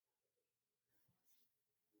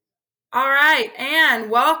All right, and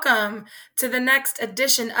welcome to the next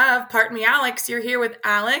edition of Pardon Me, Alex. You're here with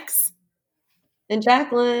Alex. And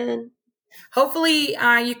Jacqueline. Hopefully,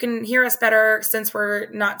 you can hear us better since we're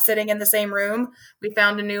not sitting in the same room. We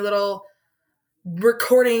found a new little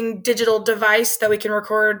recording digital device that we can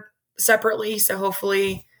record separately. So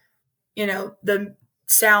hopefully, the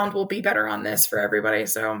sound will be better on this for everybody.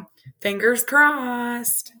 So fingers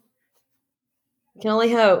crossed. Can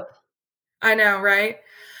only hope. I know, right?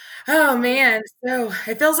 Oh man, so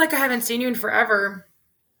it feels like I haven't seen you in forever.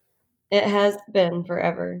 It has been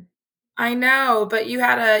forever. I know, but you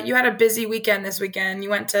had a busy weekend this weekend.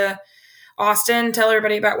 You went to Austin. Tell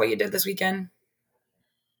everybody about what you did this weekend.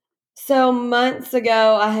 So months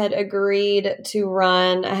ago, I had agreed to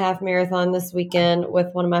run a half marathon this weekend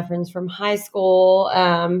with one of my friends from high school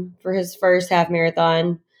for his first half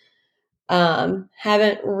marathon.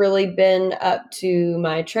 Haven't really been up to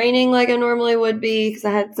my training like I normally would be because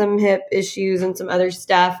I had some hip issues and some other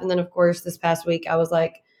stuff. And then, of course, this past week, I was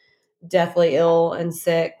like deathly ill and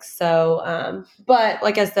sick. So, but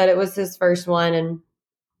like I said, it was his first one, and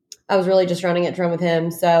I was really just running it to run with him.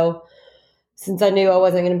 So, since I knew I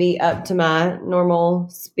wasn't going to be up to my normal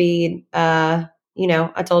speed, I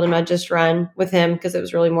told him I'd just run with him because it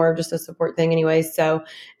was really more of just a support thing anyway. So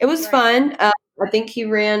it was fun. I think he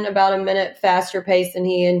ran about a minute faster pace than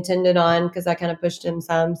he intended on because I kind of pushed him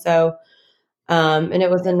some. So, and it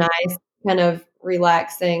was a nice kind of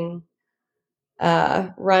relaxing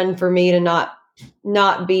run for me to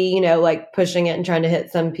not be, like pushing it and trying to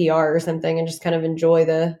hit some PR or something and just kind of enjoy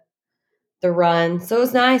the run. So it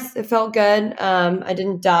was nice. It felt good. I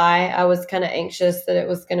didn't die. I was kind of anxious that it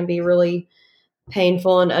was going to be really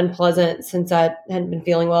painful and unpleasant since I hadn't been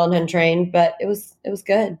feeling well and hadn't trained, but it was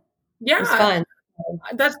good. Yeah, It was fun.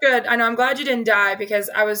 that's good. I know. I'm glad you didn't die because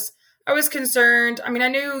I was concerned. I mean, I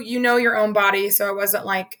knew you know your own body, so I wasn't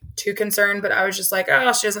like too concerned. But I was just like,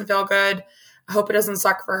 oh, she doesn't feel good. I hope it doesn't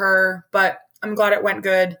suck for her. But I'm glad it went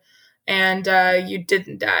good, and you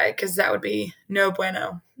didn't die because that would be no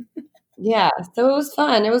bueno. Yeah. So it was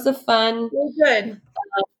fun. It was a fun Good.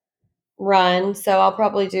 run. So I'll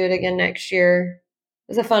probably do it again next year.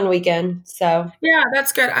 It was a fun weekend. So Yeah,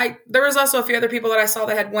 that's good. There was also a few other people that I saw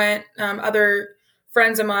that had went. Other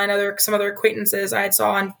friends of mine, some other acquaintances I had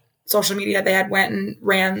saw on social media. They had went and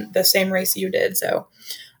ran the same race you did. So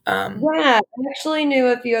yeah, I actually knew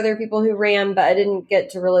a few other people who ran, but I didn't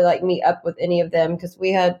get to really like meet up with any of them because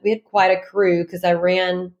we had quite a crew because I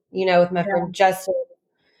ran, with my friend Justin,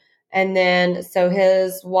 and then so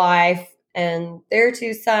his wife and their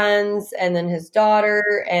two sons, and then his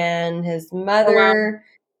daughter and his oh wow, mother,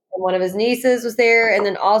 and one of his nieces was there, and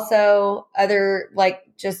then also other like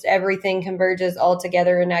just everything converges all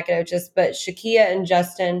together in Nacogdoches. But Shakia and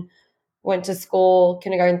Justin went to school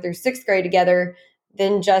kindergarten through sixth grade together.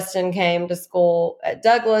 Then Justin came to school at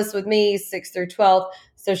Douglas with me, 6th through 12th.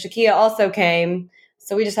 So Shakia also came.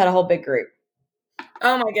 So we just had a whole big group.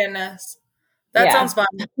 oh my goodness, that Yeah, sounds fun.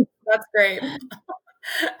 That's great. it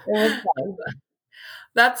was fun.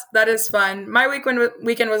 That is fun. My weekend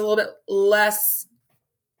was a little bit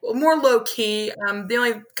more low key. The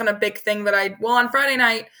only kind of big thing that on Friday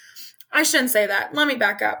night, I shouldn't say that. Let me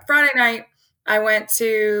back up. Friday night, I went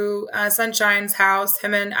to Sunshine's house.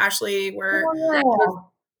 Him and Ashley were,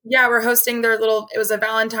 Wow. yeah, we're hosting their little. It was a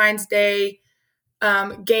Valentine's Day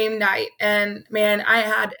game night, and man, I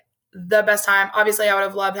had the best time. Obviously, I would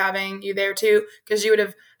have loved having you there too because you would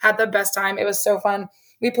have had the best time. It was so fun.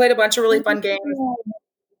 We played a bunch of really fun games.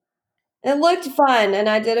 It looked fun, and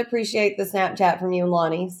I did appreciate the Snapchat from you and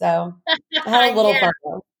Lonnie. So I had a little Yeah.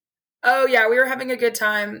 fun. Oh yeah, we were having a good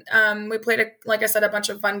time. We played like I said, a bunch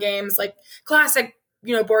of fun games, like classic,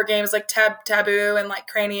 board games like Taboo and like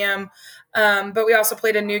Cranium. But we also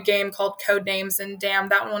played a new game called Code Names, and damn,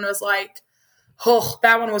 that one was like, oh,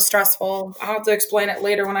 that one was stressful. I'll have to explain it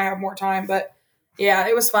later when I have more time, but yeah,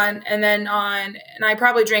 it was fun. And I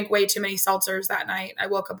probably drank way too many seltzers that night. I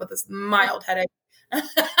woke up with this mild headache,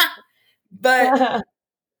 but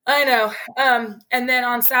I know. And then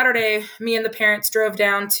on Saturday, me and the parents drove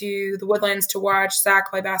down to the Woodlands to watch Zach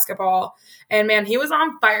play basketball. And man, he was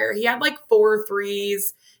on fire. He had like 4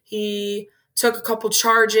 threes. He took a couple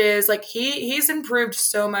charges. Like he's improved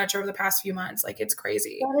so much over the past few months. Like it's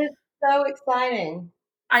crazy. That is so exciting.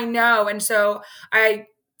 I know. And so I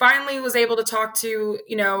finally was able to talk to,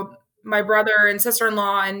 my brother and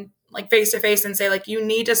sister-in-law and like face to face and say, like, you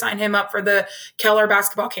need to sign him up for the Keller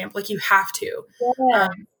basketball camp. Like you have to. Yeah,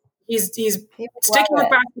 He's he would sticking love with it.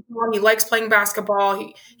 basketball. He likes playing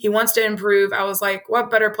basketball. He wants to improve. I was like, what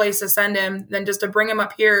better place to send him than just to bring him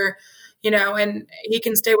up here, and he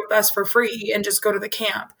can stay with us for free and just go to the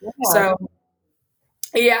camp. Yeah. So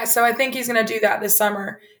Yeah, so I think he's going to do that this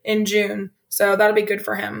summer in June. So that'll be good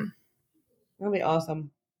for him. That'll be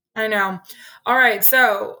awesome. I know. All right,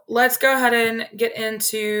 so let's go ahead and get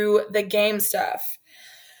into the game stuff.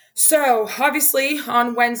 So obviously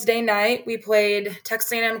on Wednesday night we played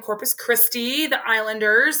Texas A&M Corpus Christi, the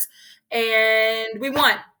Islanders, and we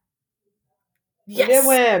won. Yes, we did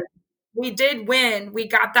win. We did win. We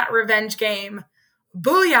got that revenge game.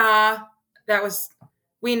 Booyah!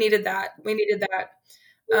 We needed that. We needed that.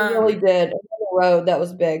 We really did. On the road, that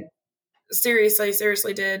was big.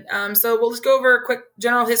 Seriously did. So we'll just go over a quick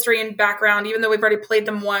general history and background, even though we've already played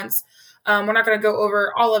them once. We're not going to go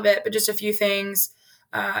over all of it, but just a few things.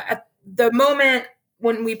 At the moment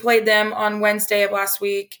when we played them on Wednesday of last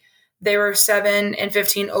week, they were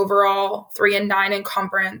 7-15 overall, 3-9 in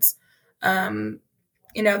conference.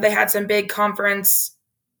 They had some big conference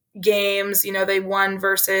games. They won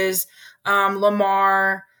versus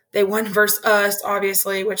Lamar. They won versus us,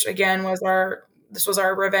 obviously, which again was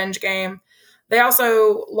our revenge game. They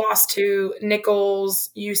also lost to Nichols,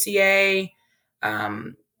 UCA,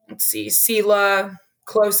 SELA,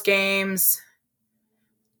 close games.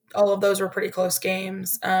 All of those were pretty close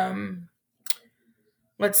games.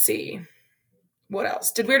 Let's see. What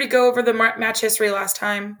else? Did we already go over the match history last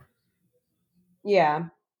time? Yeah.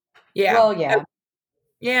 Yeah. Well, yeah.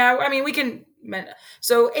 Yeah, I mean, we can.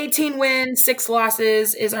 So 18 wins, 6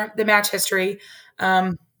 losses is the match history.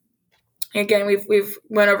 Again, we've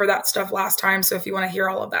went over that stuff last time. So if you want to hear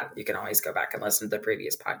all of that, you can always go back and listen to the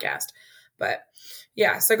previous podcast. But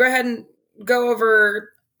yeah, so go ahead and go over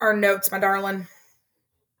our notes, my darling.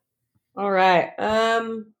 All right.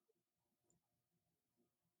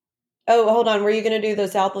 Oh, hold on. Were you going to do the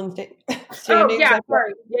Southland standings? Yeah,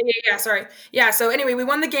 sorry. Yeah, sorry. Yeah, so anyway, we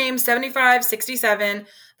won the game 75-67,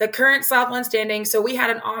 the current Southland standing. So we had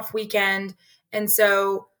an off weekend, and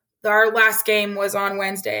so our last game was on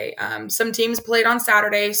Wednesday. Some teams played on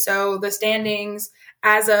Saturday, so the standings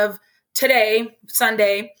as of today,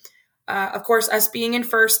 Sunday, of course, us being in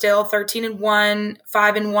first still, 13-1,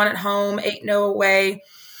 5-1 at home, 8-0 away.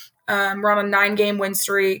 We're on a 9-game win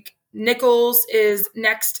streak. Nichols is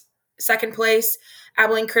next, second place.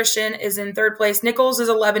 Abilene Christian is in third place. Nichols is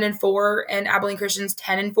 11-4, and Abilene Christian's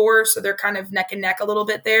 10-4, so they're kind of neck and neck a little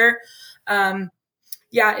bit there. And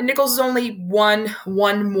Nichols has only won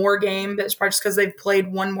one more game. That's probably just because they've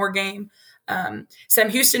played one more game. Sam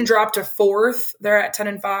Houston dropped to fourth. They're at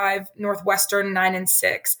 10-5. Northwestern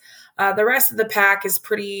 9-6. The rest of the pack is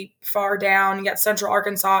pretty far down. You got Central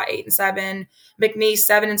Arkansas 8-7, McNeese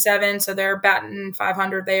 7-7, so they're batting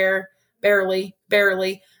 500 there, barely.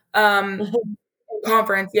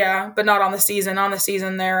 Conference, yeah, but not on the season. On the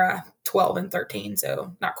season, they're 12-13,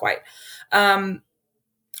 so not quite.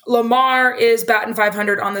 Lamar is batting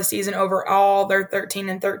 500 on the season overall. They're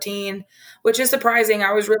 13-13, which is surprising.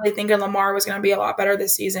 I was really thinking Lamar was going to be a lot better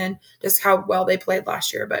this season, just how well they played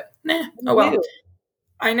last year. But oh well.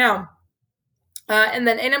 I know. And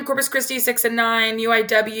then A&M Corpus Christi 6-9.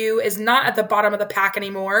 UIW is not at the bottom of the pack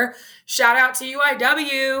anymore. Shout out to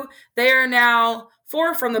UIW. They are now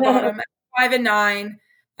 4 from the bottom at 5-9.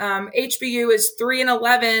 HBU is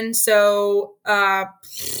 3-11. So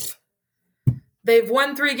they've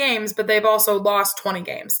won 3 games, but they've also lost 20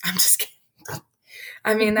 games. I'm just kidding.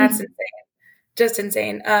 I mean, that's insane. Just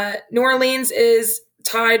insane. New Orleans is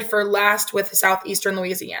tied for last with Southeastern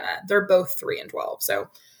Louisiana. They're both 3-12. So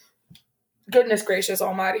goodness gracious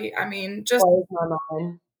almighty. I mean, just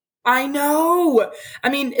I know. I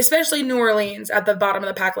mean, especially New Orleans at the bottom of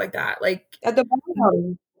the pack like that. Like at the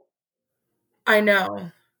bottom. I know.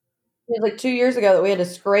 It was like 2 years ago that we had to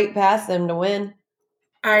scrape past them to win.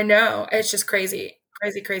 I know. It's just crazy.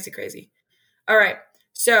 Crazy. All right.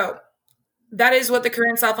 So that is what the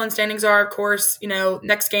current Southland standings are. Of course,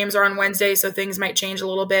 next games are on Wednesday, so things might change a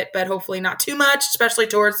little bit, but hopefully not too much, especially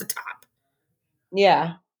towards the top.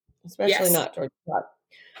 Yeah. Especially not towards the top.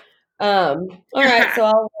 All right. So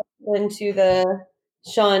I'll go into the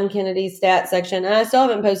Sean Kennedy stat section. And I still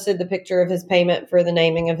haven't posted the picture of his payment for the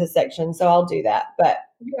naming of his section, so I'll do that. But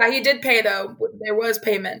yeah, he did pay though. There was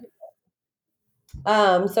payment.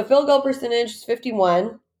 So field goal percentage is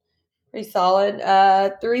 51. Pretty solid.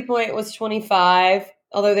 3-point was 25,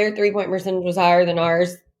 although their 3-point percentage was higher than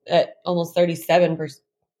ours at almost 37%.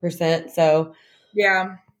 So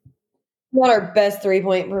yeah. Not our best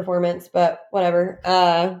 3-point performance, but whatever.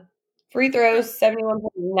 Free throws,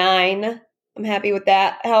 71.9. I'm happy with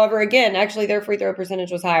that. However, again, actually their free throw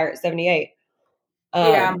percentage was higher at 78.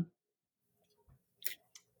 Points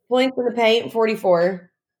in the paint,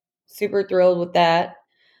 44. Super thrilled with that.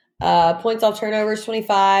 Points off turnovers,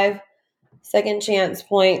 25. Second chance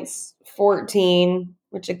points, 14.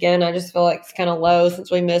 which again, I just feel like it's kind of low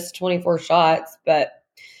since we missed 24 shots. But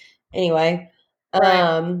anyway,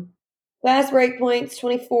 Right. fast break points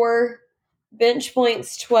 24, bench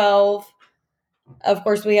points 12. Of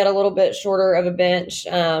course, we had a little bit shorter of a bench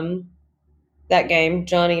that game.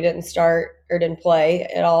 Johnny didn't start or didn't play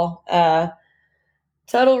at all.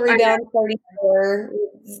 Total I know. rebounds 34,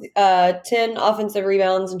 10 offensive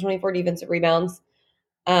rebounds and 24 defensive rebounds.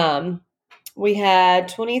 We had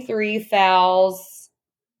 23 fouls.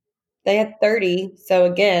 They had 30. So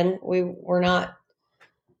again, we were not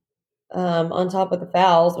on top of the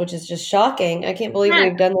fouls, which is just shocking. I can't believe Yeah,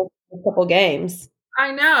 we've done this in a couple games.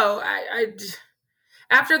 I know.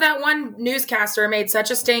 After that one newscaster made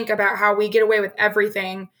such a stink about how we get away with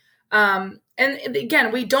everything. And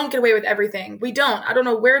again, we don't get away with everything. We don't. I don't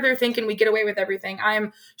know where they're thinking we get away with everything. I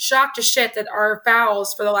am shocked to shit that our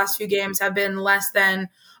fouls for the last few games have been less than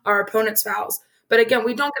our opponent's fouls. But again,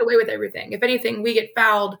 we don't get away with everything. If anything, we get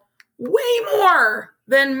fouled way more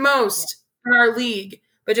than most in our league.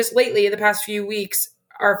 But just lately, the past few weeks,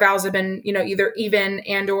 our fouls have been, either even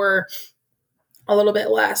and or a little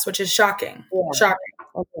bit less, which is shocking. Yeah. Shocking.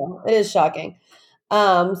 Okay. It is shocking.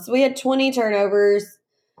 So we had 20 turnovers,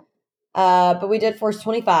 but we did force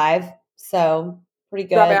 25. So pretty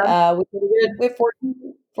good. Not bad. We had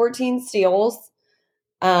 14 steals,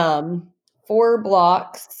 4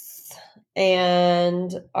 blocks,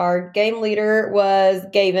 and our game leader was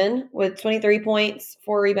Gavin with 23 points,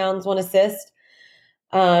 4 rebounds, 1 assist.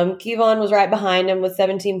 Kevon was right behind him with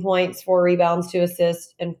 17 points, 4 rebounds, 2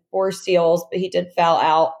 assists, and 4 steals, but he did foul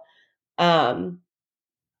out.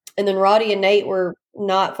 And then Roddy and Nate were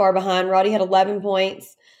not far behind. Roddy had 11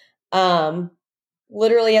 points.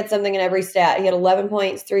 Literally had something in every stat. He had 11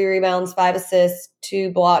 points, 3 rebounds, 5 assists,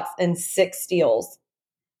 2 blocks, and 6 steals.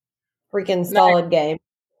 Freaking solid game.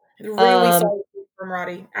 Really solid from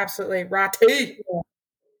Roddy. Absolutely. Roddy.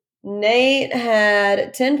 Nate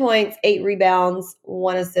had 10 points, 8 rebounds,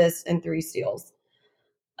 1 assist, and 3 steals.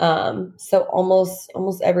 So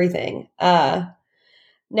almost everything.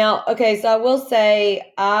 Now, okay, so I will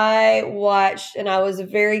say I watched, and I was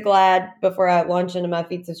very glad before I launched into my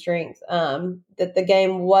feats of strength that the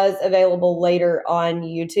game was available later on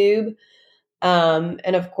YouTube.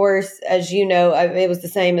 And of course, as you know, it was the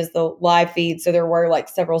same as the live feed, so there were like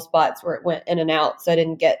several spots where it went in and out, so I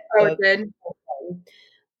didn't get. It did.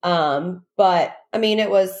 But I mean, it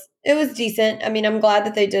was decent. I mean, I'm glad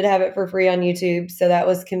that they did have it for free on YouTube, so that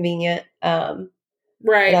was convenient.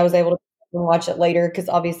 Right. That I was able to watch it later because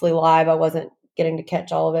obviously live I wasn't getting to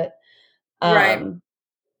catch all of it. Right.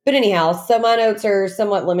 But anyhow, so my notes are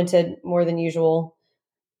somewhat limited more than usual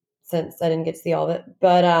since I didn't get to see all of it.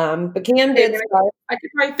 But Cam did start. I could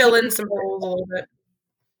probably fill in some holes a little bit.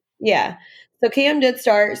 Yeah. So Cam did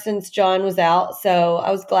start since John was out. So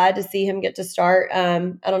I was glad to see him get to start. I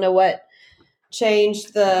don't know what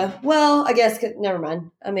changed I guess, never mind.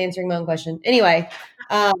 I'm answering my own question. Anyway,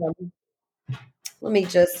 let me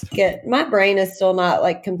just my brain is still not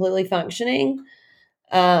like completely functioning.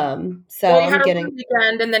 So well, you had I'm a getting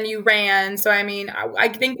weekend and then you ran. So, I mean, I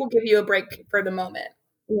think we'll give you a break for the moment.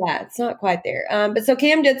 Yeah, it's not quite there. But so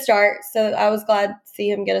Cam did start. So I was glad to see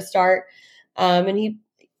him get a start. And he,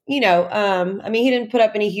 I mean, he didn't put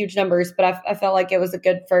up any huge numbers, but I felt like it was a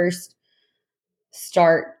good first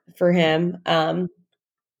start for him.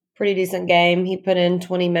 Pretty decent game. He put in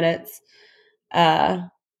 20 minutes, 1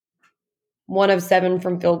 of 7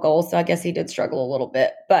 from field goal. So I guess he did struggle a little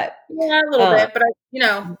bit, but yeah, a little bit. But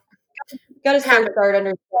got his first start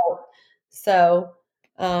under. So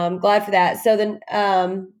glad for that. So then,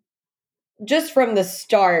 just from the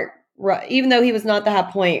start, even though he was not the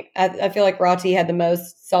high point, I feel like Rati had the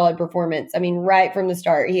most solid performance. I mean, right from the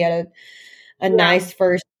start, he had a nice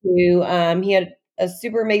first 2. He had a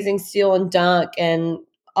super amazing steal and dunk, and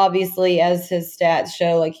obviously, as his stats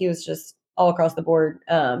show, like he was just all across the board.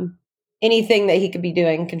 Anything that he could be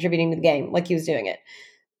doing, contributing to the game, like he was doing it.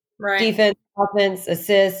 Right. Defense, offense,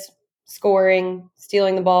 assist, scoring,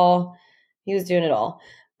 stealing the ball. He was doing it all.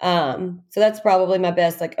 So that's probably my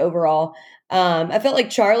best, like overall. I felt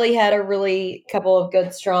like Charlie had a really couple of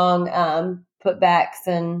good, strong putbacks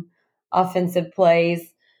and offensive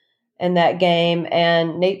plays in that game.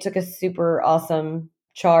 And Nate took a super awesome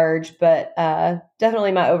charge, but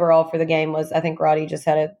definitely my overall for the game was I think Roddy just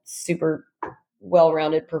had a super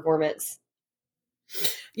well-rounded performance.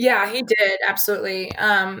 Yeah, he did. Absolutely.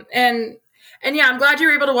 And yeah, I'm glad you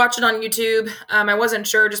were able to watch it on YouTube. I wasn't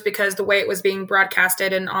sure just because the way it was being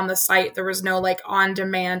broadcasted and on the site, there was no like on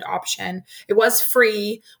demand option. It was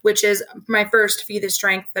free, which is my first Feed the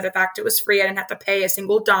Strength, that in fact it was free. I didn't have to pay a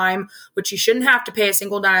single dime, which you shouldn't have to pay a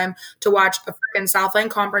single dime to watch a freaking Southland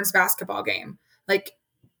Conference basketball game. Like,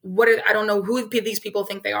 I don't know who these people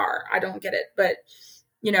think they are. I don't get it, but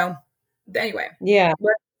anyway. Yeah.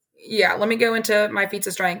 Let me go into my feats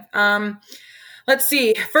of strength. Let's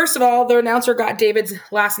see. First of all, the announcer got David's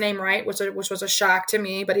last name right, which was a shock to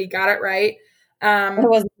me, but he got it right. It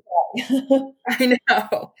wasn't I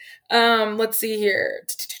know. Let's see here.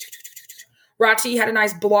 Rati had a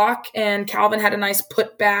nice block, and Calvin had a nice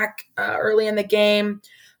putback early in the game.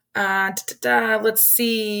 Let's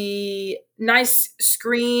see. Nice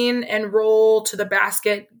screen and roll to the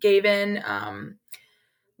basket, Gavin.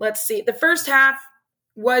 Let's see. The first half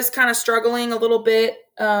was kind of struggling a little bit.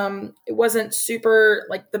 It wasn't super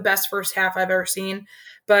like the best first half I've ever seen,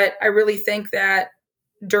 but I really think that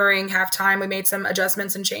during halftime we made some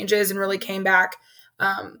adjustments and changes and really came back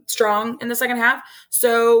strong in the second half.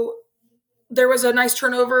 So there was a nice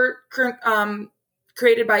turnover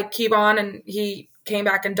created by Kevon, and he came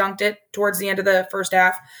back and dunked it towards the end of the first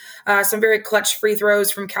half. Some very clutch free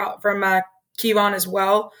throws from Kevon as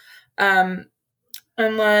well. And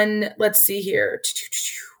then let's see here.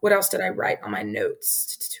 What else did I write on my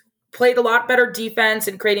notes? Played a lot better defense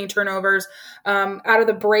and creating turnovers. Out of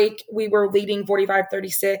the break, we were leading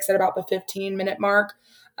 45-36 at about the 15-minute mark.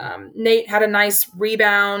 Nate had a nice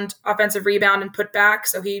offensive rebound and put back,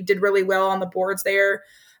 so he did really well on the boards there.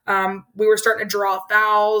 We were starting to draw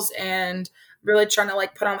fouls and really trying to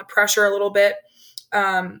put on the pressure a little bit.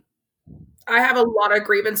 I have a lot of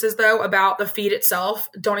grievances, though, about the feed itself.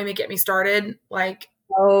 Don't even get me started.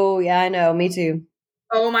 Oh, yeah, I know. Me too.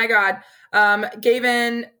 Oh, my God.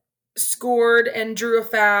 Gavin scored and drew a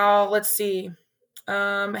foul. Let's see.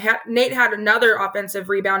 Nate had another offensive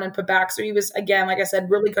rebound and put back. So he was, again, like I said,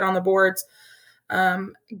 really good on the boards.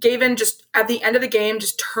 Gavin just, at the end of the game,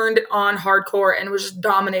 just turned it on hardcore and was just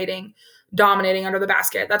dominating under the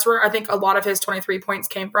basket. That's where I think a lot of his 23 points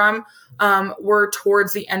came from, were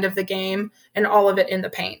towards the end of the game, and all of it in the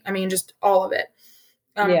paint. I mean, just all of it.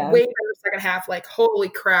 Way better second half. Holy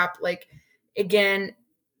crap. Again,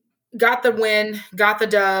 got the win, got the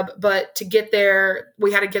dub, but to get there,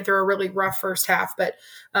 we had to get through a really rough first half. But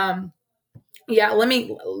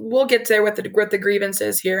we'll get there with the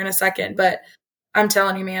grievances here in a second. But I'm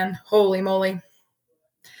telling you, man, holy moly.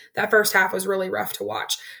 That first half was really rough to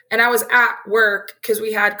watch. And I was at work because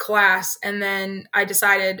we had class. And then I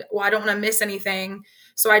decided, well, I don't want to miss anything.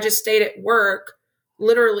 So I just stayed at work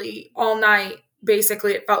literally all night,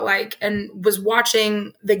 basically, it felt like, and was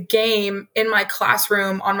watching the game in my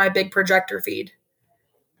classroom on my big projector feed.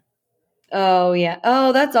 Oh, yeah.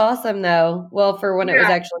 Oh, that's awesome, though. Well, for when it was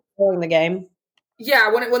actually showing the game.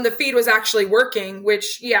 Yeah, when the feed was actually working,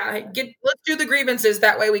 which, let's do the grievances.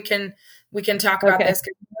 That way we can talk about this.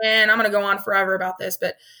 Man, I'm going to go on forever about this,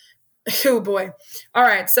 but oh boy. All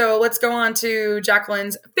right, so let's go on to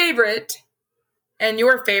Jacqueline's favorite and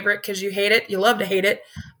your favorite, because you hate it. You love to hate it.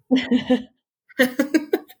 With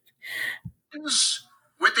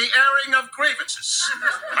the airing of grievances.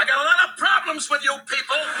 I got a lot of problems with you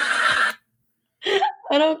people.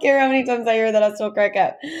 I don't care how many times I hear that, I still crack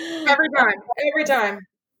up. Every time.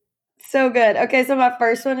 So good. Okay, so my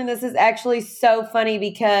first one, and this is actually so funny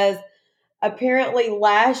because apparently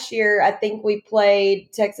last year, I think we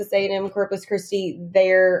played Texas A&M Corpus Christi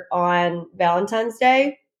there on Valentine's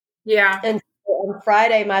Day. Yeah. And so on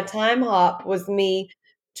Friday, my time hop was me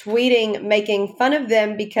tweeting, making fun of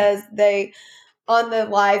them because on the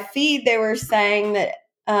live feed, they were saying that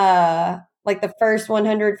the first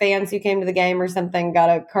 100 fans who came to the game or something got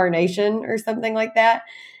a carnation or something like that.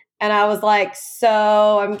 And I was like,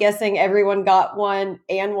 so I'm guessing everyone got one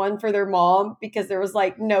and one for their mom because there was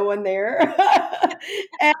no one there.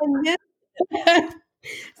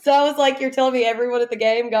 So I was like, you're telling me everyone at the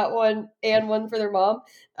game got one and one for their mom.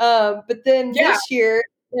 But then this year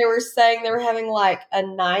they were saying they were having a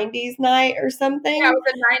 90s night or something. Yeah, it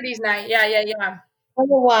was a 90s night. Yeah. I don't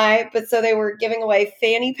know why, but so they were giving away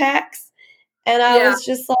fanny packs. And I was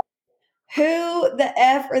just like, who the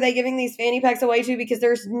F are they giving these fanny packs away to? Because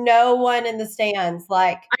there's no one in the stands.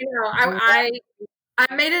 I know.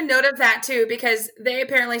 I made a note of that too, because they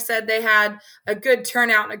apparently said they had a good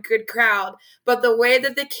turnout and a good crowd. But the way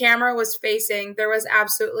that the camera was facing, there was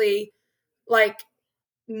absolutely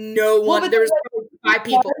no one. There was 5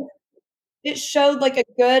 people. It showed a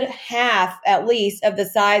good half at least of the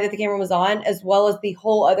side that the camera was on, as well as the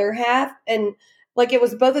whole other half. And it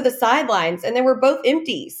was both of the sidelines, and they were both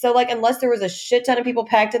empty. So unless there was a shit ton of people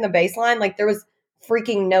packed in the baseline, there was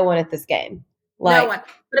freaking no one at this game. No one.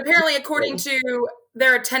 But apparently, according to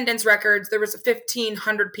their attendance records, there was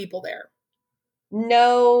 1,500 people there.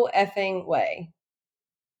 No effing way.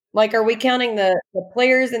 Are we counting the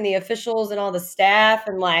players and the officials and all the staff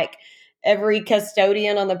and every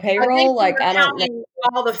custodian on the I think payroll? they Like, were I don't know. counting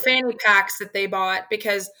all the fanny packs that they bought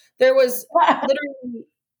because there was literally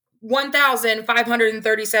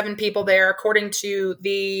 1,537 people there, according to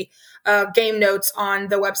the game notes on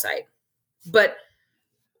the website. But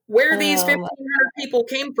where these 1,500 people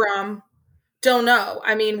came from, don't know.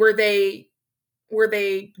 I mean, were they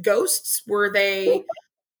ghosts? Were they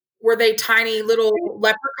tiny little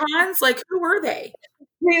leprechauns? Like, who were they?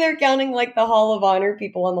 Maybe they're counting like the Hall of Honor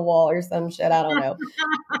people on the wall or some shit. I don't know.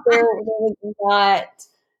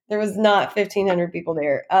 There was not 1,500 people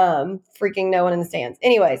there. Freaking no one in the stands.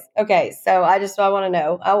 Anyways, okay. So I want to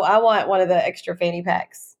know. I want one of the extra fanny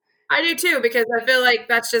packs. I do too, because I feel like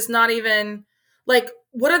that's just not even like,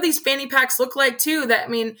 what do these fanny packs look like too? That, I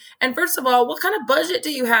mean, and first of all, what kind of budget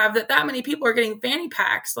do you have that many people are getting fanny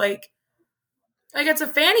packs? Like it's a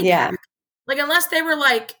fanny pack. Like, unless they were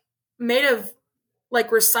like made of like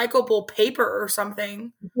recyclable paper or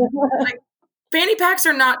something. Like, fanny packs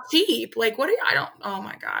are not cheap. Like, what do you, I don't, oh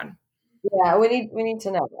my God. Yeah, we need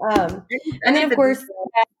to know. And then of course,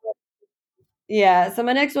 yeah. So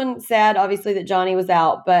my next one, sad, obviously, that Johnny was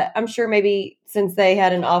out, but I'm sure maybe since they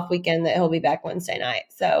had an off weekend that he'll be back Wednesday night.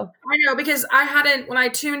 So I know, because when I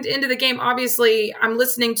tuned into the game, obviously I'm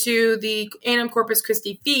listening to the Annam Corpus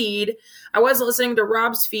Christi feed. I wasn't listening to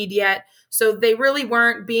Rob's feed yet. So they really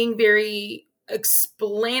weren't being very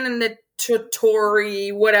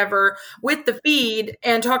explanatory, whatever, with the feed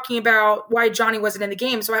and talking about why Johnny wasn't in the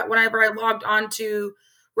game. So whenever I logged on to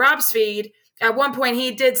Rob's feed, at one point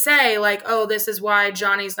he did say like, oh, this is why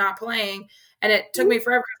Johnny's not playing. And it took me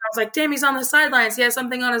forever because I was like, damn, he's on the sidelines. He has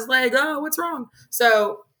something on his leg. Oh, what's wrong?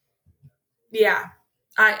 So, yeah.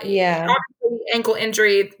 Obviously, ankle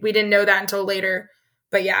injury. We didn't know that until later.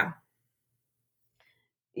 But, yeah.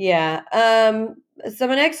 Yeah. So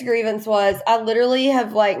my next grievance was I literally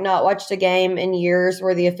have like not watched a game in years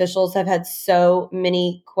where the officials have had so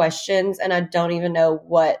many questions and I don't even know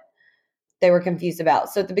what they were confused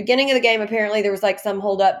about. So at the beginning of the game, apparently there was like some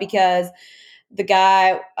hold up because the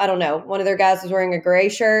guy, I don't know, one of their guys was wearing a gray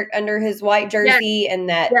shirt under his white jersey and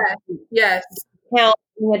that yes. Count,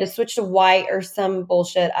 he had to switch to white or some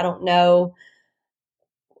bullshit. I don't know.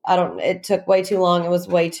 It took way too long. It was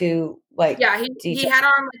way too like, he had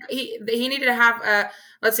on, he needed to have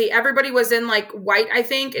let's see, everybody was in like white, I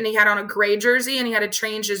think, and he had on a gray jersey and he had to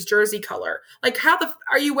change his jersey color. Like, how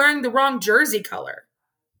are you wearing the wrong jersey color?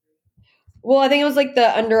 Well, I think it was like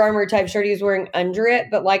the Under Armour type shirt he was wearing under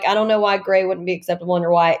it, but like I don't know why gray wouldn't be acceptable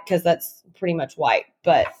under white because that's pretty much white.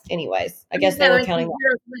 But anyways, I guess they were counting.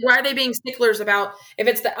 Why are they being sticklers about if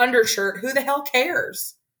it's the undershirt? Who the hell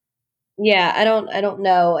cares? Yeah, I don't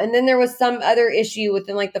know. And then there was some other issue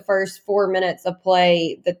within like the first 4 minutes of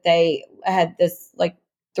play that they had this like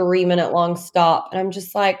 3-minute long stop, and I'm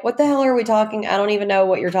just like, what the hell are we talking? I don't even know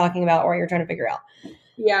what you're talking about or what you're trying to figure out.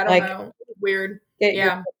 Yeah, I don't know. Weird.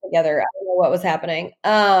 Yeah. Together. I don't know what was happening.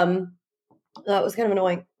 That was kind of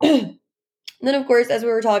annoying. And then, of course, as we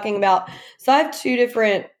were talking about, so I have two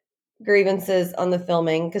different grievances on the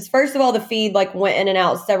filming. Because first of all, the feed like went in and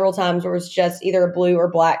out several times where it was just either a blue or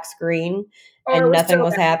black screen and nothing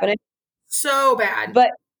was happening. So bad.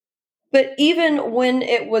 But even when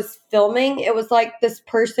it was filming, it was like this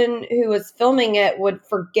person who was filming it would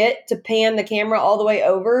forget to pan the camera all the way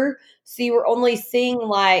over. So you were only seeing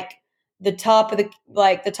like the top of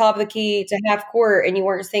the key to half court, and you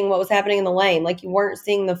weren't seeing what was happening in the lane. Like you weren't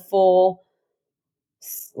seeing the full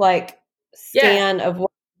like scan of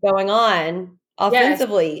what's going on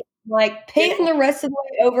offensively. Yes. Like pan the rest of the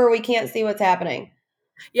way over, we can't see what's happening.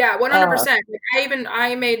 Yeah, 100%.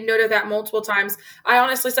 I made note of that multiple times. I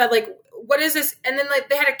honestly said, like, what is this? And then like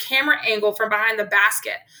they had a camera angle from behind the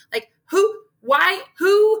basket. Like, who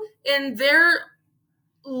in their,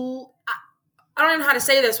 I don't know how to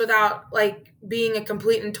say this without like being a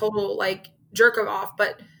complete and total like jerk off,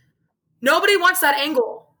 but nobody wants that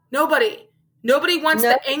angle. Nobody wants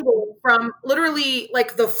the angle from literally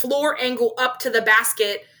like the floor angle up to the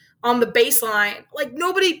basket on the baseline. Like,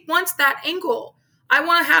 nobody wants that angle. I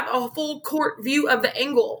want to have a full court view of the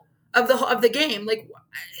angle of the game. Like,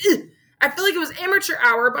 I feel like it was amateur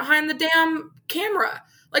hour behind the damn camera.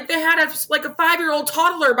 Like they had a 5-year-old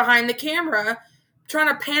toddler behind the camera trying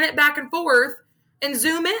to pan it back and forth and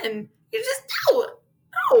zoom in. You just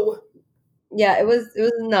no. Yeah, it was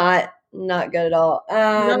not good at all.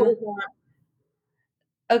 No, it was not.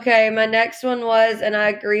 Okay, my next one was, and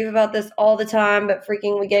I grieve about this all the time, but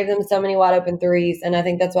freaking we gave them so many wide open threes, and I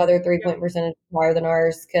think that's why their 3-point percentage is higher than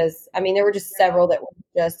ours, because, I mean, there were just several that were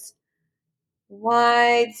just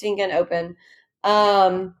wide stinking open.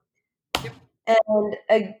 And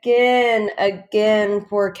again,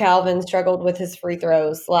 poor Calvin struggled with his free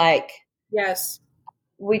throws. Like, Yes.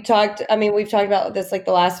 We've talked about this like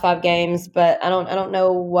the last 5 games, but I don't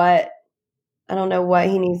know what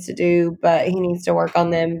he needs to do, but he needs to work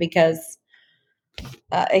on them because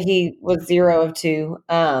he was 0 of 2.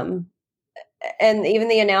 And even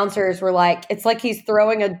the announcers were like, it's like he's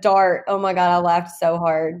throwing a dart. Oh my God, I laughed so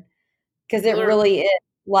hard because it Literally. really is.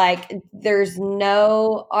 Like, there's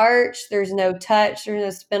no arch, there's no touch, there's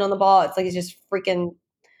no spin on the ball. It's like he's just freaking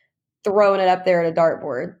throwing it up there at a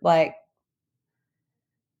dartboard. Like,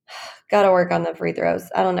 got to work on the free throws.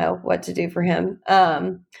 I don't know what to do for him.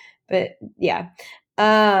 But yeah.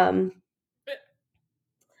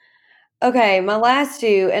 Okay, my last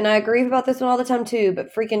 2, and I agree about this one all the time too,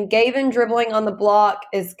 but freaking Gavin dribbling on the block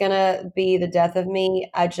is going to be the death of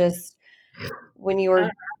me. When you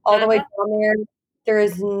were all the way down there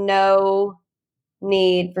is no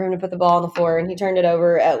need for him to put the ball on the floor, and he turned it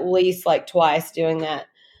over at least like twice doing that.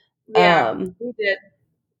 Yeah, he did.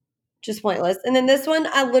 Just pointless. And then this one,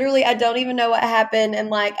 I don't even know what happened,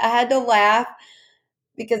 and like I had to laugh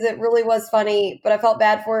because it really was funny, but I felt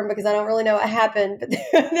bad for him because I don't really know what happened. But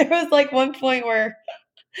there was like one point where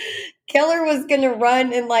Keller was going to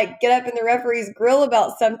run and like get up in the referee's grill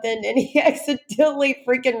about something, and he accidentally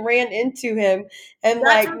freaking ran into him and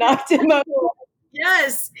knocked him over.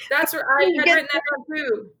 Yes, that's what I had written that down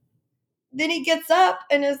too. Then he gets up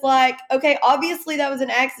and is like, okay, obviously that was an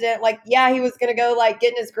accident. Like, yeah, he was going to go like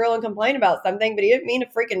get in his grill and complain about something, but he didn't mean to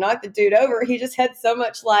freaking knock the dude over. He just had so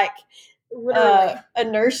much like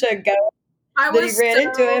inertia going that he ran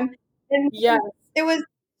into him. And it was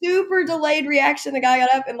super delayed reaction. The guy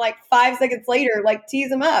got up and like 5 seconds later, like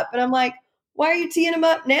tees him up. And I'm like, why are you teeing him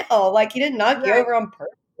up now? Like, he didn't knock you over on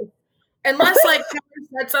purpose. Unless like Keller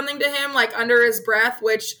said something to him like under his breath,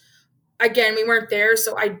 which again, we weren't there,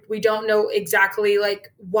 so we don't know exactly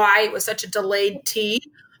like why it was such a delayed tee,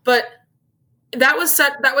 but that was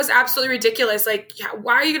absolutely ridiculous. Like,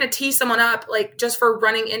 why are you going to tee someone up like just for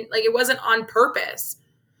running in? Like, it wasn't on purpose.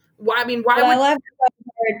 Why? I mean, why would? I laughed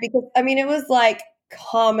because it was like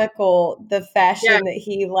comical the fashion that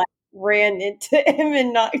he like ran into him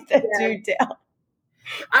and knocked that dude down.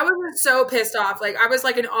 I was so pissed off. Like, I was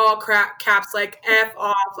like in all caps, like F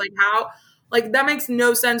off. Like, how? Like, that makes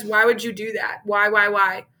no sense. Why would you do that? Why?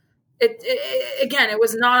 Again, it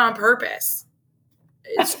was not on purpose.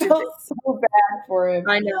 I felt so bad for him.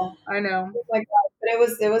 I know. Oh my God. But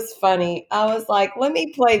it was funny. I was like, let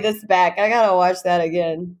me play this back. I gotta watch that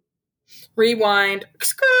again. Rewind.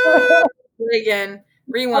 Again.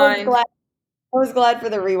 Rewind. I was glad for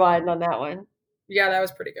the rewind on that one. Yeah, that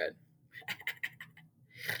was pretty good.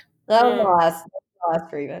 That was my last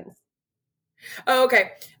grievance. Oh,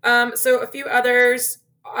 okay. So a few others.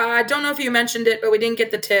 I don't know if you mentioned it, but we didn't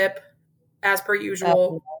get the tip, as per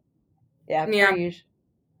usual. Per usual.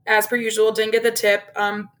 As per usual, didn't get the tip.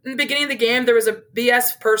 In the beginning of the game, there was a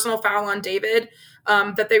BS personal foul on David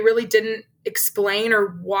that they really didn't explain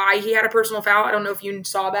or why he had a personal foul. I don't know if you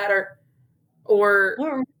saw that or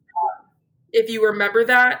if you remember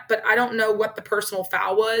that, but I don't know what the personal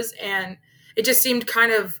foul was, and it just seemed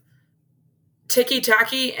kind of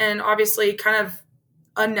ticky-tacky and obviously kind of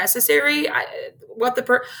unnecessary.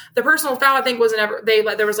 The personal foul, I think, was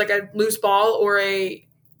there was like a loose ball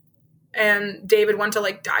and David went to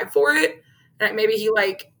like dive for it, and maybe he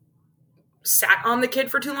like sat on the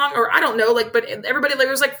kid for too long, or I don't know. Like, but everybody, like, there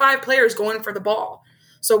was like 5 players going for the ball.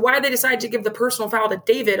 So why did they decide to give the personal foul to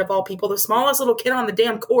David, of all people, the smallest little kid on the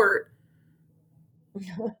damn court?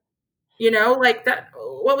 You know, like that.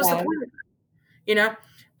 What was the point of that? You know,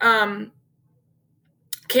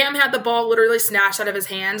 Cam had the ball literally snatched out of his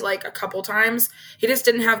hand like a couple times. He just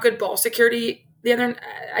didn't have good ball security.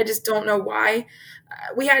 I just don't know why.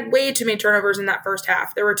 We had way too many turnovers in that first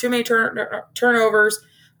half. There were too many turnovers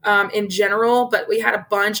in general, but we had a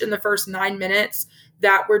bunch in the first 9 minutes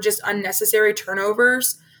that were just unnecessary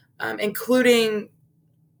turnovers, including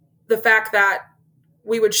the fact that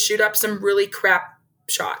we would shoot up some really crap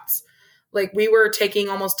shots. Like, we were taking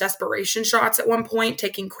almost desperation shots at one point,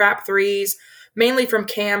 taking crap threes, mainly from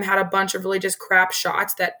Cam. Had a bunch of really just crap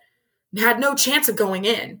shots that had no chance of going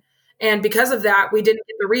in. And because of that, we didn't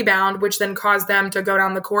get the rebound, which then caused them to go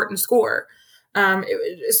down the court and score.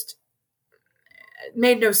 It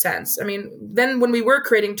made no sense. I mean, then when we were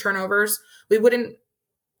creating turnovers, we wouldn't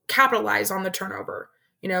capitalize on the turnover.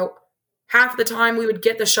 You know, half the time we would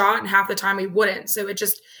get the shot and half the time we wouldn't. So it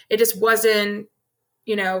just wasn't,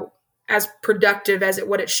 you know, as productive as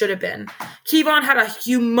what it should have been. Kevon had a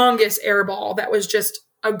humongous air ball that was just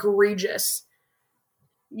egregious.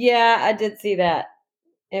 Yeah, I did see that.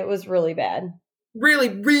 It was really bad. Really,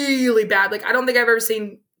 really bad. Like, I don't think I've ever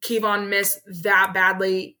seen Kevon miss that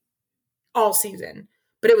badly all season.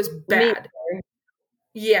 but it was Me bad.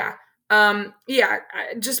 Yeah. Yeah,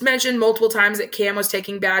 I just mentioned multiple times that Cam was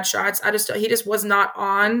taking bad shots. He just was not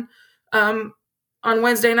on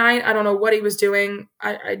Wednesday night. I don't know what he was doing.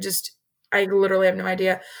 I literally have no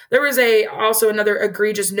idea. There was also another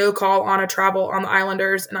egregious no call on a travel on the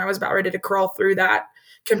Islanders, and I was about ready to crawl through that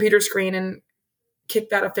computer screen and kick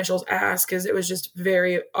that official's ass because it was just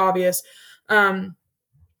very obvious.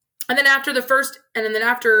 And then after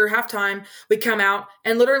after halftime, we come out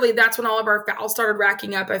and literally that's when all of our fouls started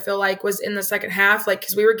racking up. I feel like was in the second half, like,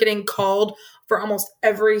 cause we were getting called for almost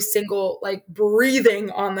every single, like, breathing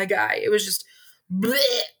on the guy. It was just, bleh.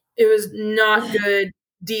 It was not good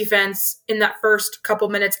defense in that first couple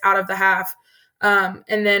minutes out of the half.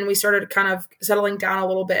 And then we started kind of settling down a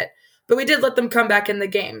little bit, but we did let them come back in the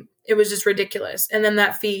game. It was just ridiculous. And then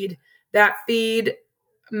that feed,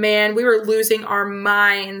 man, we were losing our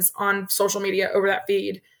minds on social media over that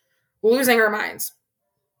feed. Losing our minds.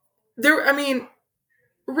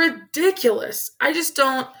 Ridiculous. I just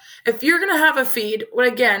don't. If you're going to have a feed, well,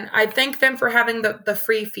 again, I thank them for having the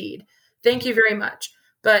free feed. Thank you very much.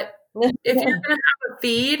 But if you're going to have a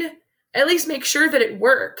feed, at least make sure that it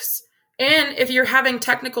works. And if you're having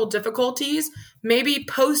technical difficulties, maybe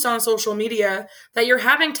post on social media that you're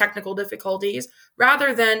having technical difficulties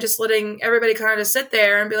rather than just letting everybody kind of just sit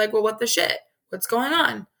there and be like, well, what the shit? What's going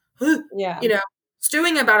on? Yeah.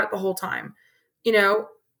 Stewing about it the whole time, and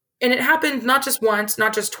it happened not just once,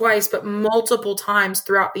 not just twice, but multiple times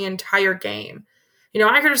throughout the entire game. I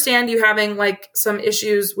can understand you having like some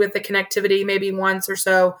issues with the connectivity, maybe once or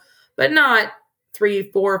so, but not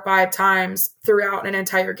 3, 4, 5 times throughout an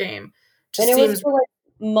entire game. Just and it was for like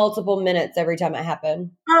multiple minutes every time it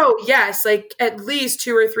happened. Oh, yes. Like at least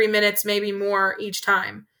 2 or 3 minutes, maybe more each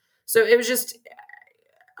time. So it was just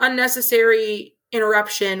unnecessary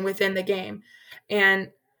interruption within the game.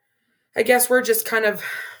 And I guess we're just kind of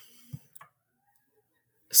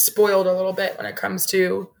spoiled a little bit when it comes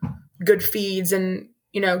to good feeds and,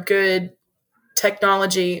 good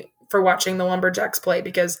technology for watching the Lumberjacks play,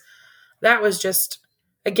 because that was just,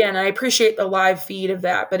 again, I appreciate the live feed of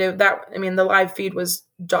that, but the live feed was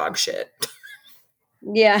dog shit.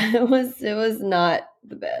 Yeah, it was not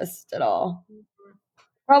the best at all.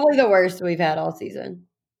 Probably the worst we've had all season.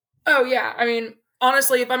 Oh yeah.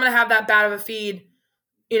 Honestly, if I'm going to have that bad of a feed,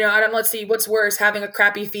 let's see, what's worse, having a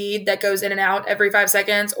crappy feed that goes in and out every 5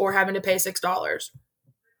 seconds or having to pay $6?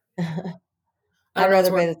 I'd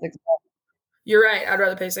rather pay the $6. You're right. I'd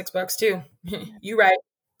rather pay $6 too. You right.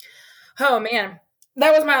 Oh man,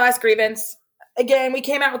 that was my last grievance. Again, we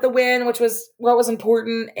came out with the win, which was what was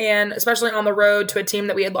important, and especially on the road to a team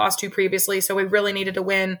that we had lost to previously. So we really needed to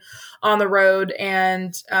win on the road,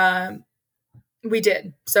 and we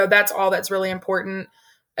did. So that's all that's really important.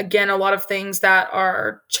 Again, a lot of things that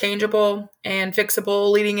are changeable and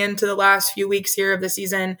fixable leading into the last few weeks here of the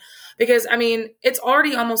season, because it's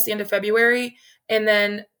already almost the end of February, and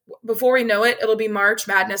then before we know it, it'll be March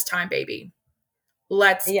Madness time, baby.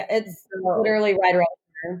 It's literally right around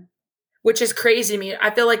here. Which is crazy to me.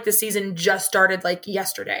 I feel like the season just started like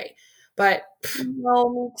yesterday, but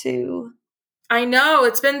me too. I know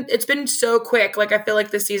it's been so quick. Like I feel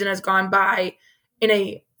like the season has gone by in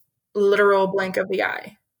a literal blink of the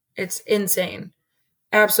eye. It's insane.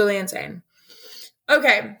 Absolutely insane.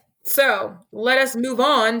 Okay, so let us move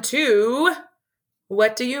on to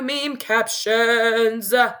what do you meme captions?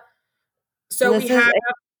 So this we have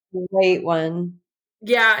a great one.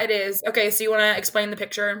 Yeah, it is. Okay, so you want to explain the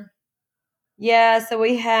picture? Yeah, so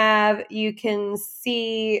you can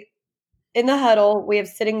see in the huddle, we have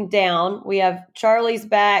sitting down, we have Charlie's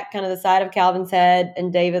back, kind of the side of Calvin's head,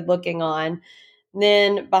 and David looking on. And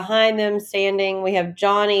then behind them standing, we have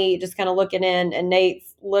Johnny just kind of looking in, and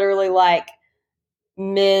Nate's literally like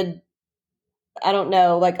mid, I don't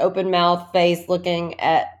know, like open mouth face looking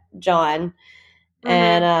at John. Mm-hmm.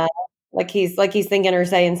 And like he's thinking or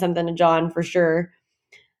saying something to John for sure.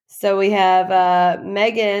 So we have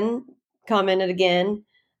Megan commented again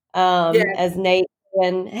as Nate.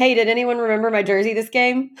 And hey, did anyone remember my jersey this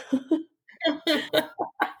game?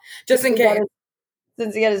 Just in case.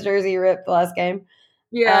 Since he got his jersey ripped the last game.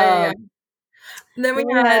 Yeah. And then we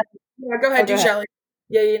had go ahead, Shelly.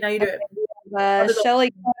 Yeah, now you do it.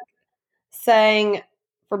 Shelly saying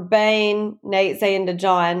for Bane, Nate saying to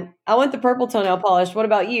John, I want the purple toenail polish. What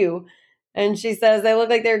about you? And she says they look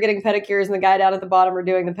like they're getting pedicures and the guy down at the bottom are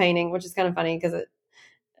doing the painting, which is kind of funny because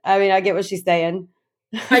I get what she's saying.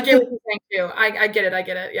 I get what you're saying too. I get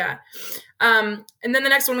it. Yeah. And then the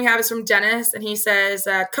next one we have is from Dennis, and he says,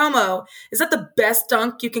 Como, is that the best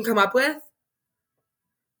dunk you can come up with?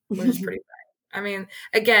 Which is pretty bad. I mean,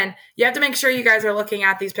 again, you have to make sure you guys are looking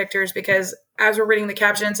at these pictures because as we're reading the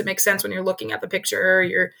captions, it makes sense when you're looking at the picture or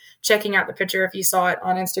you're checking out the picture if you saw it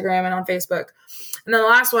on Instagram and on Facebook. And then the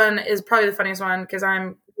last one is probably the funniest one because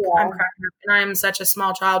I'm cracking up and I'm such a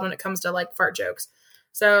small child when it comes to like fart jokes.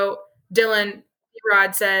 So Dylan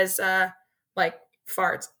Rod says like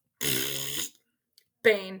farts.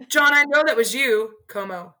 Bane. John, I know that was you.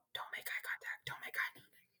 Como. Don't make eye contact. Don't make eye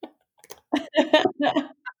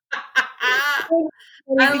contact.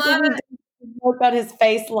 I love it. Look on his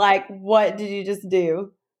face like, what did you just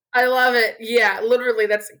do? I love it. Yeah, literally,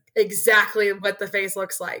 that's exactly what the face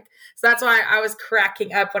looks like. So that's why I was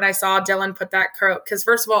cracking up when I saw Dylan put that quote. Because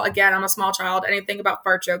first of all, again, I'm a small child. Anything about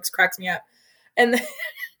fart jokes cracks me up. And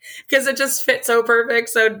because it just fits so perfect.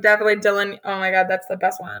 So definitely Dylan. Oh my God, that's the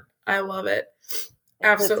best one. I love it.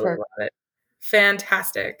 Absolutely love it.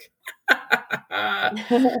 Fantastic.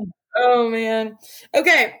 Oh, man.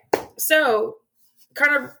 Okay. So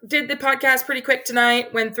kind of did the podcast pretty quick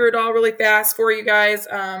tonight. Went through it all really fast for you guys.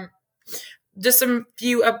 Just some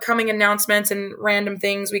few upcoming announcements and random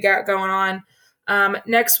things we got going on.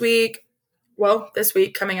 Next week, well, this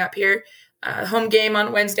week coming up here, home game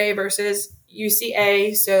on Wednesday versus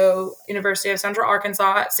UCA. So University of Central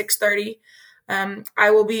Arkansas at 6:30. I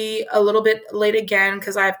will be a little bit late again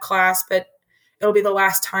because I have class, but it'll be the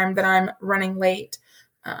last time that I'm running late.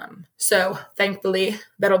 So thankfully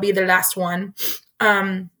that'll be the last one.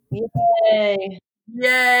 Yay.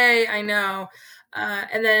 I know.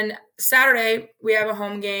 And then Saturday we have a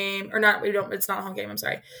home game or not. It's not a home game. I'm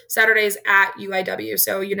sorry. Saturday's at UIW.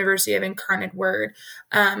 So University of Incarnate Word.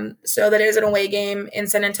 So that is an away game in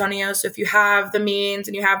San Antonio. So if you have the means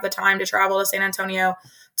and you have the time to travel to San Antonio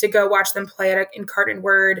to go watch them play at Incarnate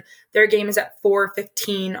Word, their game is at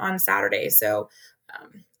 4:15 on Saturday. So,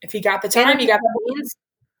 if you got the time, you got the means.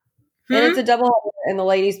 And it's a double, and the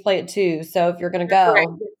ladies play it too. So if you're going to go, right.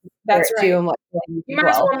 That's right. You might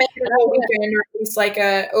as well make it a whole weekend, or at least like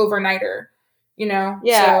a overnighter. Yeah.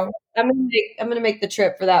 So, I'm gonna make the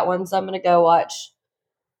trip for that one. So I'm gonna go watch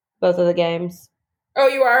both of the games. Oh,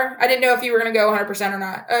 you are? I didn't know if you were gonna go 100% or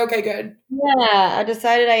not. Okay, good. Yeah, I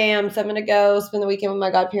decided I am. So I'm gonna go spend the weekend with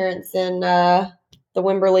my godparents in the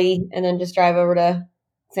Wimberley, and then just drive over to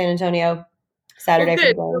San Antonio Saturday.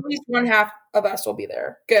 Well, good. At least one half of us will be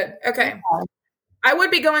there. Good. Okay. Yeah. I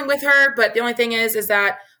would be going with her, but the only thing is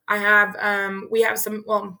that I have we have some.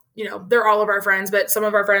 Well, they're all of our friends, but some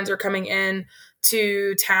of our friends are coming in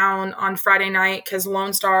to town on Friday night because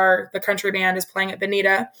Lone Star, the country band, is playing at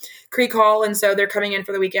Bonita Creek Hall, and so they're coming in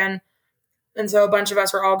for the weekend. And so a bunch of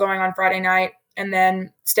us are all going on Friday night and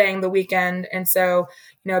then staying the weekend. And so,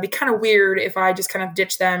 it'd be kind of weird if I just kind of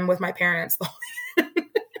ditch them with my parents.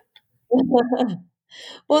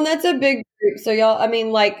 Well, that's a big group. So y'all,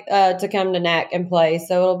 to come to NAC and play.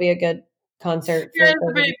 So it'll be a good concert.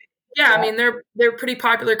 Yeah, I mean, they're a pretty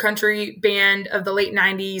popular country band of the late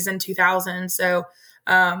 90s and 2000s. So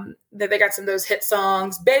they got some of those hit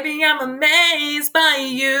songs. Baby, I'm amazed by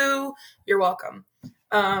you. You're welcome.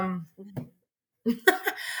 I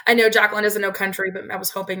know Jacqueline doesn't know country, but I was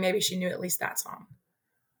hoping maybe she knew at least that song.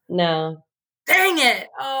 No. Dang it.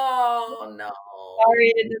 Oh, no.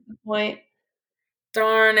 Sorry to disappoint.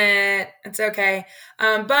 Darn it. It's okay.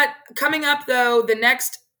 But coming up, though, the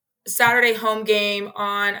next Saturday home game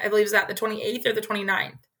on, I believe, is that the 28th or the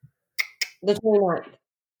 29th? The 29th.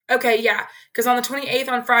 Okay, yeah. Because on the 28th,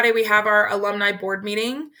 on Friday, we have our alumni board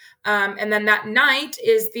meeting. And then that night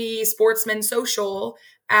is the Sportsman Social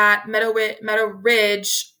at Meadow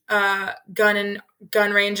Ridge gun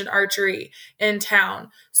range and archery in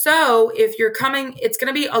town. So if you're coming, it's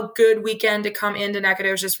going to be a good weekend to come into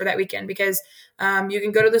Nacogdoches for that weekend because you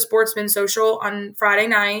can go to the Sportsman Social on Friday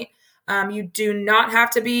night. You do not have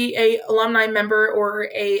to be a alumni member or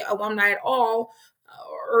a alumni at all,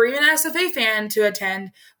 or even an SFA fan to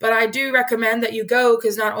attend. But I do recommend that you go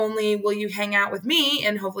because not only will you hang out with me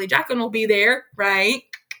and hopefully Jacqueline will be there, right?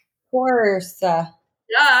 Of course. Yeah.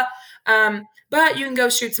 But you can go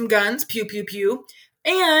shoot some guns, pew, pew, pew.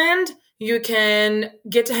 And you can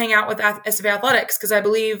get to hang out with SFA Athletics because I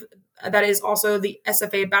believe that is also the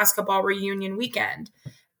SFA basketball reunion weekend.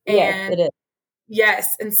 Yes, it is.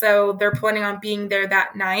 Yes, and so they're planning on being there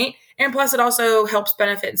that night. And plus, it also helps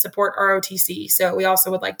benefit and support ROTC. So we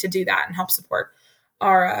also would like to do that and help support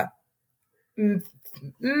our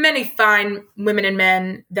many fine women and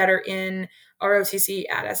men that are in ROTC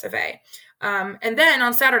at SFA. And then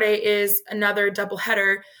on Saturday is another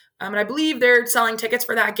doubleheader. And I believe they're selling tickets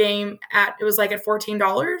for that game at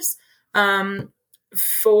 $14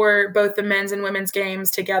 for both the men's and women's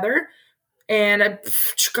games together. And I'm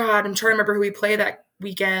trying to remember who we play that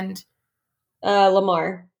weekend.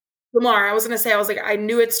 Lamar. Lamar. I was going to say, I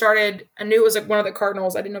knew it started. I knew it was like one of the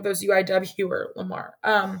Cardinals. I didn't know if it was UIW or Lamar.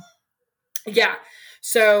 Yeah.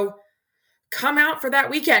 So come out for that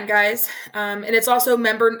weekend, guys. And it's also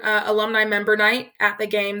alumni member night at the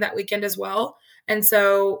game that weekend as well. And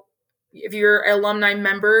so if you're an alumni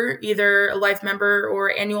member, either a life member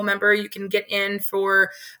or annual member, you can get in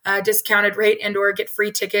for a discounted rate and or get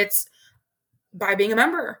free tickets by being a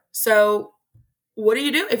member. So what do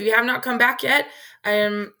you do if you have not come back yet?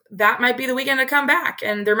 That might be the weekend to come back.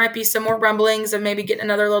 And there might be some more rumblings of maybe getting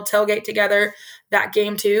another little tailgate together that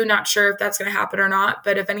game too. Not sure if that's going to happen or not.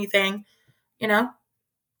 But if anything,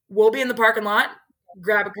 we'll be in the parking lot,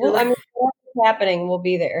 grab a cooler. Well, what's happening, we'll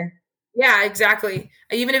be there. Yeah, exactly.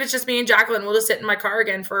 Even if it's just me and Jacqueline, we'll just sit in my car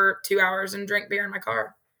again for 2 hours and drink beer in my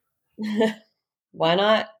car. Why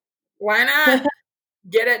not? Why not?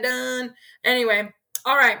 Get it done. Anyway,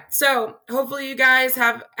 all right. So hopefully you guys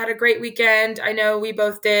have had a great weekend. I know we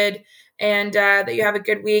both did, and that you have a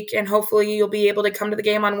good week. And hopefully you'll be able to come to the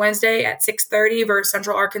game on Wednesday at 6:30 versus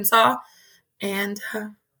Central Arkansas. And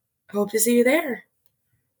hope to see you there.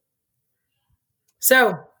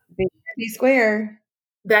 So be square.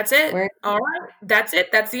 That's it. All right. That's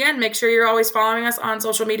it. That's the end. Make sure you're always following us on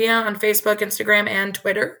social media, on Facebook, Instagram, and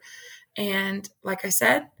Twitter. And like I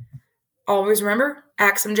said, always remember,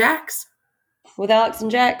 Axe 'em Jacks. With Alex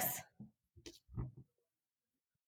and Jax.